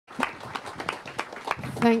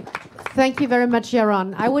Thank you very much,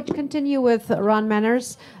 Yaron. I would continue with Ron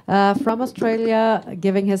Manners from Australia,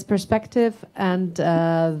 giving his perspective. And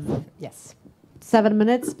yes, 7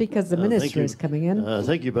 minutes because the minister is coming in.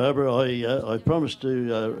 Thank you, Barbara. I promised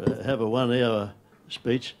to have a 1 hour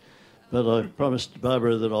speech, but I promised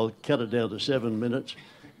Barbara that I'll cut it down to 7 minutes.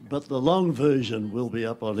 But the long version will be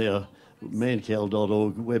up on our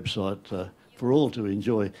mancal.org website for all to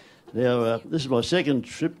enjoy. Now, this is my second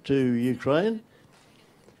trip to Ukraine,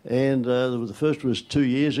 and the first was 2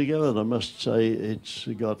 years ago, and I must say it's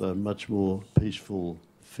got a much more peaceful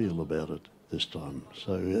feel about it this time.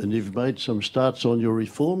 So, and you've made some starts on your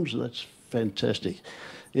reforms. That's fantastic.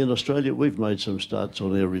 In Australia, we've made some starts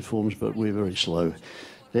on our reforms, but we're very slow.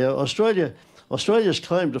 Now, Australia's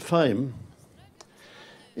claim to fame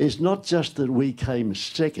is not just that we came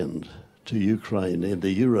second to Ukraine in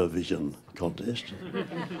the Eurovision contest.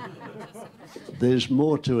 There's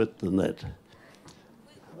more to it than that.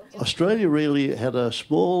 Australia really had a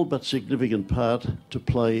small but significant part to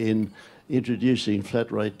play in introducing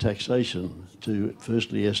flat rate taxation to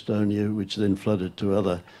firstly Estonia, which then flooded to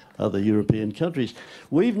other European countries.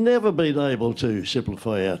 We've never been able to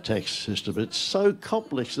simplify our tax system. It's so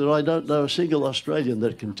complex that I don't know a single Australian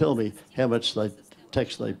that can tell me how much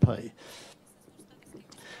tax they pay.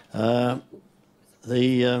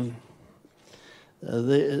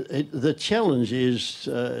 The challenge is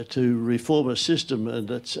to reform a system,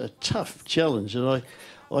 and it's a tough challenge. And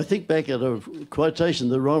I think back at a quotation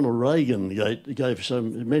that Ronald Reagan gave so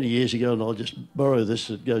many years ago, and I'll just borrow this,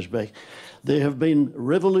 it goes back. There have been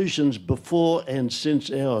revolutions before and since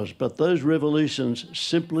ours, but those revolutions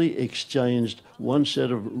simply exchanged one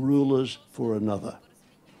set of rulers for another.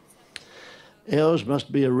 Ours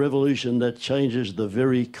must be a revolution that changes the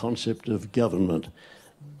very concept of government.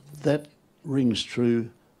 That rings true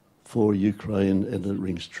for Ukraine, and it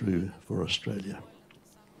rings true for Australia.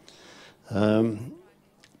 The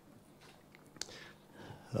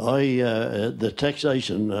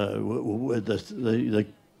taxation,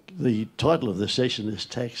 the title of the session is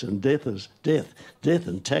Tax and Death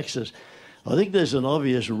and Taxes. I think there's an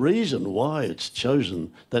obvious reason why it's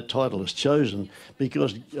chosen, that title is chosen,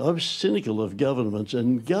 because I'm cynical of governments,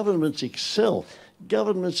 and governments excel.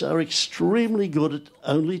 Governments are extremely good at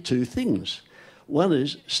only two things. One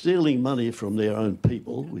is stealing money from their own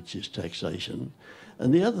people, which is taxation,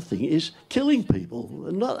 and the other thing is killing people,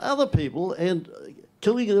 not other people, and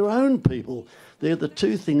killing their own people. They're the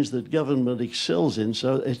two things that government excels in,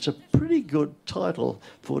 so it's a pretty good title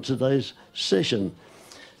for today's session.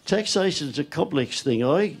 Taxation is a complex thing.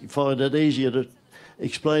 I find it easier to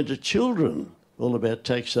explain to children all about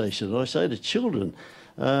taxation. I say to children,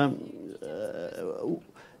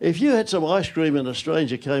 if you had some ice cream and a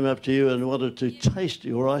stranger came up to you and wanted to taste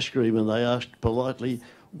your ice cream and they asked politely,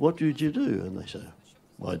 what would you do? And they say,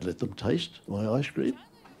 well, I'd let them taste my ice cream.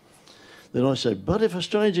 Then I say, but if a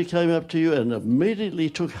stranger came up to you and immediately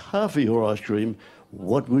took half of your ice cream,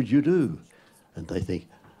 what would you do? And they think,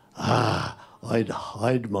 I'd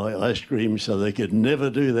hide my ice cream so they could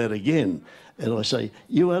never do that again. And I say,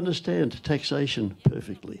 you understand taxation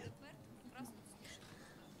perfectly.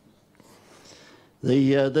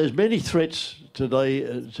 There's many threats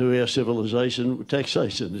today to our civilization.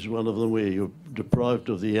 Taxation is one of them, where you're deprived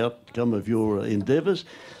of the outcome of your endeavours.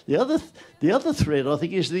 The other threat, I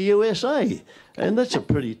think, is the USA, and that's a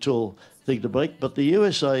pretty tall thing to make. But the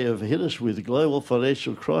USA have hit us with global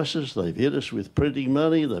financial crisis. They've hit us with printing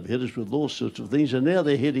money. They've hit us with all sorts of things, and now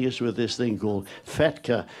they're hitting us with this thing called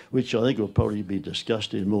FATCA, which I think will probably be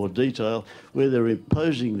discussed in more detail, where they're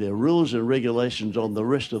imposing their rules and regulations on the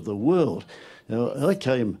rest of the world. Now, I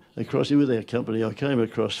came across, with our company, I came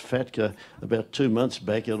across FATCA about 2 months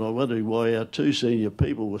back, and I wondered why our two senior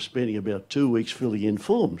people were spending about 2 weeks filling in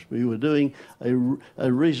forms. We were doing a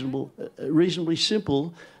reasonably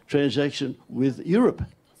simple transaction with Europe.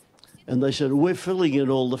 And they said, we're filling in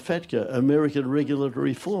all the FATCA, American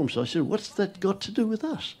regulatory forms. I said, what's that got to do with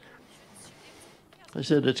us? I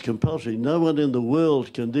said, it's compulsory. No one in the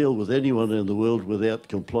world can deal with anyone in the world without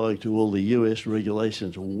complying to all the US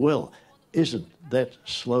regulations. Well, isn't that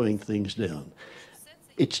slowing things down?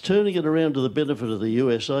 It's turning it around to the benefit of the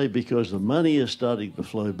USA, because the money is starting to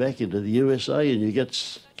flow back into the USA, and you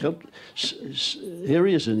get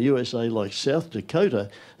areas in the USA like South Dakota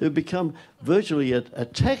who've become virtually a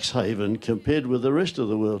tax haven compared with the rest of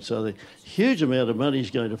the world. So the huge amount of money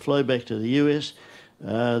is going to flow back to the US.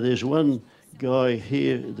 There's one guy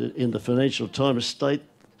here in the Financial Times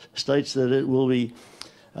states that it will be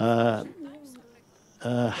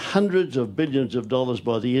hundreds of billions of dollars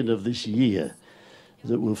by the end of this year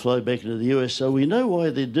that will flow back into the US. So we know why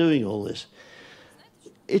they're doing all this.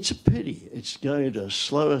 it's a pity. It's going to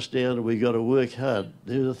slow us down and we've got to work hard.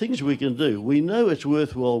 There are things we can do. We know it's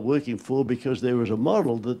worthwhile working for because there was a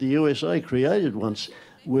model that the USA created once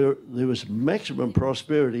where there was maximum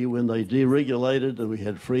prosperity when they deregulated and we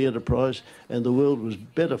had free enterprise and the world was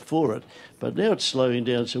better for it. But now it's slowing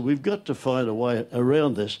down, so we've got to find a way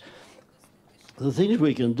around this. The things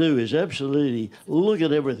we can do is absolutely look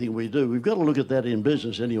at everything we do. We've got to look at that in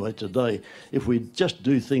business anyway today. If we just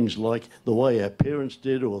do things like the way our parents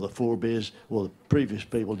did or the forebears or the previous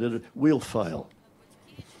people did it, we'll fail.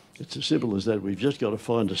 It's as simple as that. We've just got to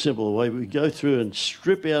find a simple way. We go through and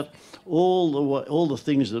strip out all the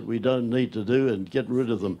things that we don't need to do and get rid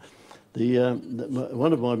of them.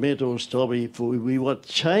 One of my mentors told me, we want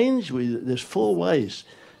change. There's 4 ways,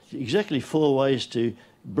 exactly 4 ways to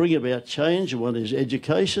bring about change. One is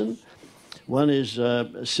education, one is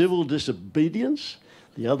civil disobedience,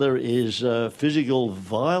 the other is physical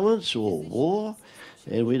violence or war,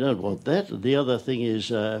 and we don't want that. The other thing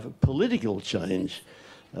is political change.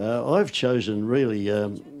 I've chosen really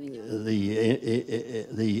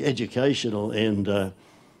the educational and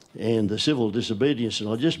the civil disobedience, and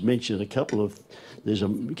I'll just mention there's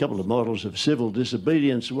a couple of models of civil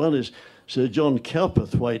disobedience. One is Sir John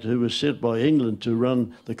Cowperthwaite, who was sent by England to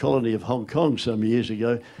run the colony of Hong Kong some years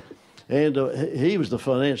ago. And he was the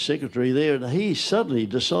finance secretary there, and he suddenly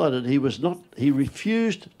decided he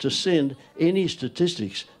refused to send any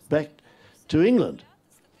statistics back to England.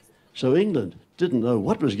 So England didn't know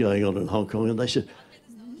what was going on in Hong Kong, and they said,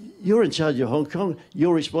 "You're in charge of Hong Kong,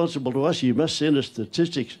 you're responsible to us, you must send us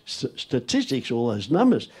statistics, all those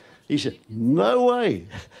numbers." He said, "No way.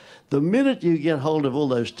 The minute you get hold of all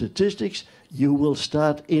those statistics, you will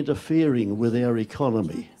start interfering with our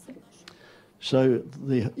economy." So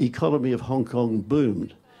the economy of Hong Kong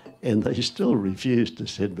boomed, and they still refused to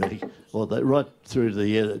send back, right through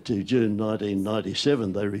to June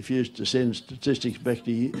 1997, they refused to send statistics back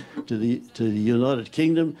to the United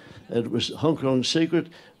Kingdom. It was Hong Kong's secret,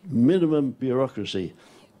 minimum bureaucracy.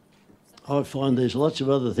 I find there's lots of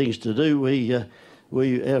other things to do.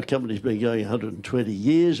 Our company's been going 120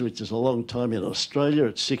 years, which is a long time in Australia.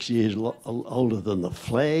 It's 6 years older than the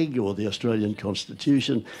flag or the Australian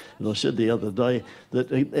Constitution. And I said the other day that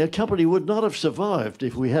our company would not have survived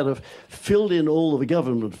if we had have filled in all of the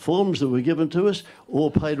government forms that were given to us or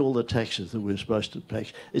paid all the taxes that we're supposed to pay.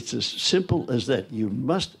 It's as simple as that. You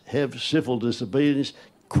must have civil disobedience.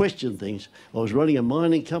 Question things. I was running a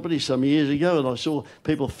mining company some years ago and I saw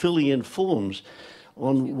people filling in forms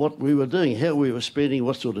on what we were doing, how we were spending,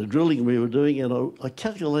 what sort of drilling we were doing, and I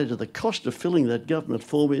calculated the cost of filling that government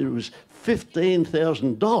form. It was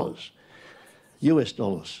 $15,000, US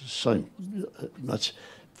dollars, same much.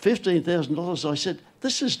 $15,000. I said,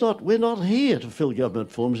 we're not here to fill government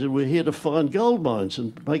forms, we're here to find gold mines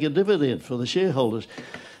and make a dividend for the shareholders.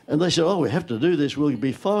 And they said, "Oh, we have to do this, we'll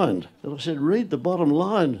be fined." And I said, "Read the bottom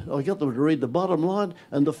line." I got them to read the bottom line,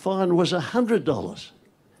 and the fine was $100.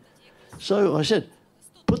 So I said,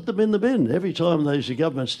 "Put them in the bin. Every time those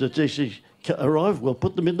government statistics arrive, we'll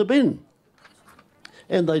put them in the bin."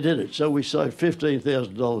 And they did it. So we saved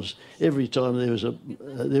 $15,000 every time there was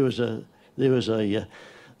a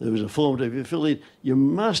form to fill in. You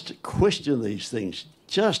must question these things.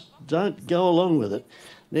 Just don't go along with it.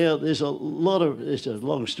 Now, it's a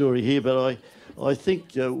long story here, but I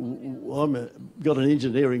think I've got an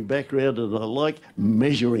engineering background and I like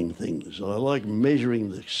measuring things. I like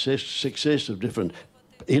measuring the success of different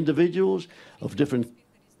individuals, of different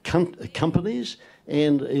companies,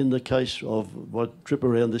 and in the case of my trip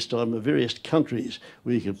around this time, of various countries,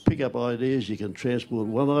 where you can pick up ideas, you can transport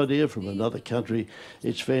one idea from another country.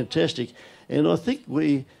 It's fantastic. And I think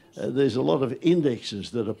there's a lot of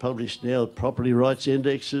indexes that are published now, property rights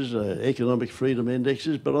indexes, economic freedom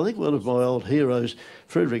indexes, but I think one of my old heroes,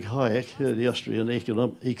 Friedrich Hayek, the Austrian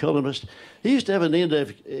economist, he used to have an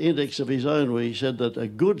index of his own where he said that a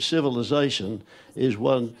good civilization is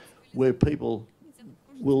one where people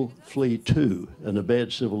will flee to, and a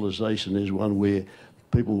bad civilization is one where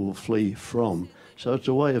people will flee from. So it's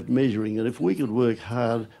a way of measuring, and if we could work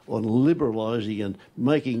hard on liberalising and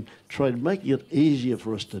making it easier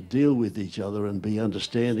for us to deal with each other and be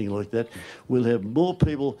understanding like that, we'll have more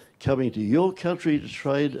people coming to your country to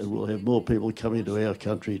trade, and we'll have more people coming to our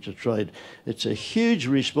country to trade. It's a huge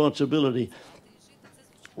responsibility,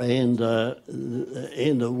 and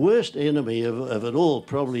the worst enemy of it all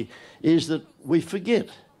probably is that we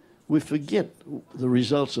forget the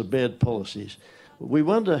results of bad policies. We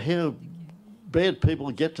wonder how bad people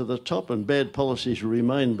get to the top and bad policies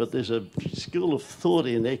remain, but there's a school of thought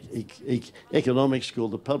in economics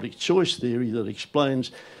called the public choice theory that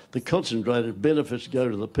explains the concentrated benefits go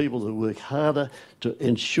to the people who work harder to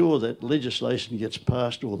ensure that legislation gets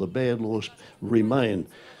passed or the bad laws remain.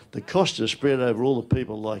 The costs are spread over all the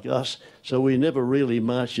people like us, so we never really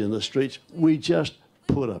march in the streets. We just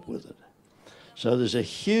put up with it. So there's a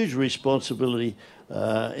huge responsibility,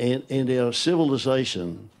 and our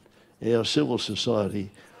civilization, our civil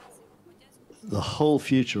society, the whole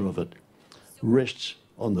future of it rests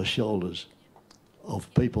on the shoulders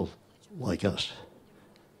of people like us.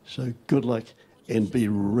 So good luck and be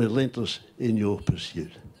relentless in your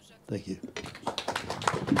pursuit. Thank you.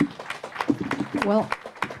 Well,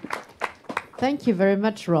 thank you very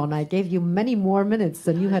much, Ron. I gave you many more minutes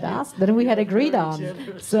than you had asked, than we had agreed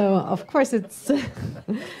on. So, of course, it's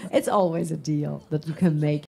it's always a deal that you can make.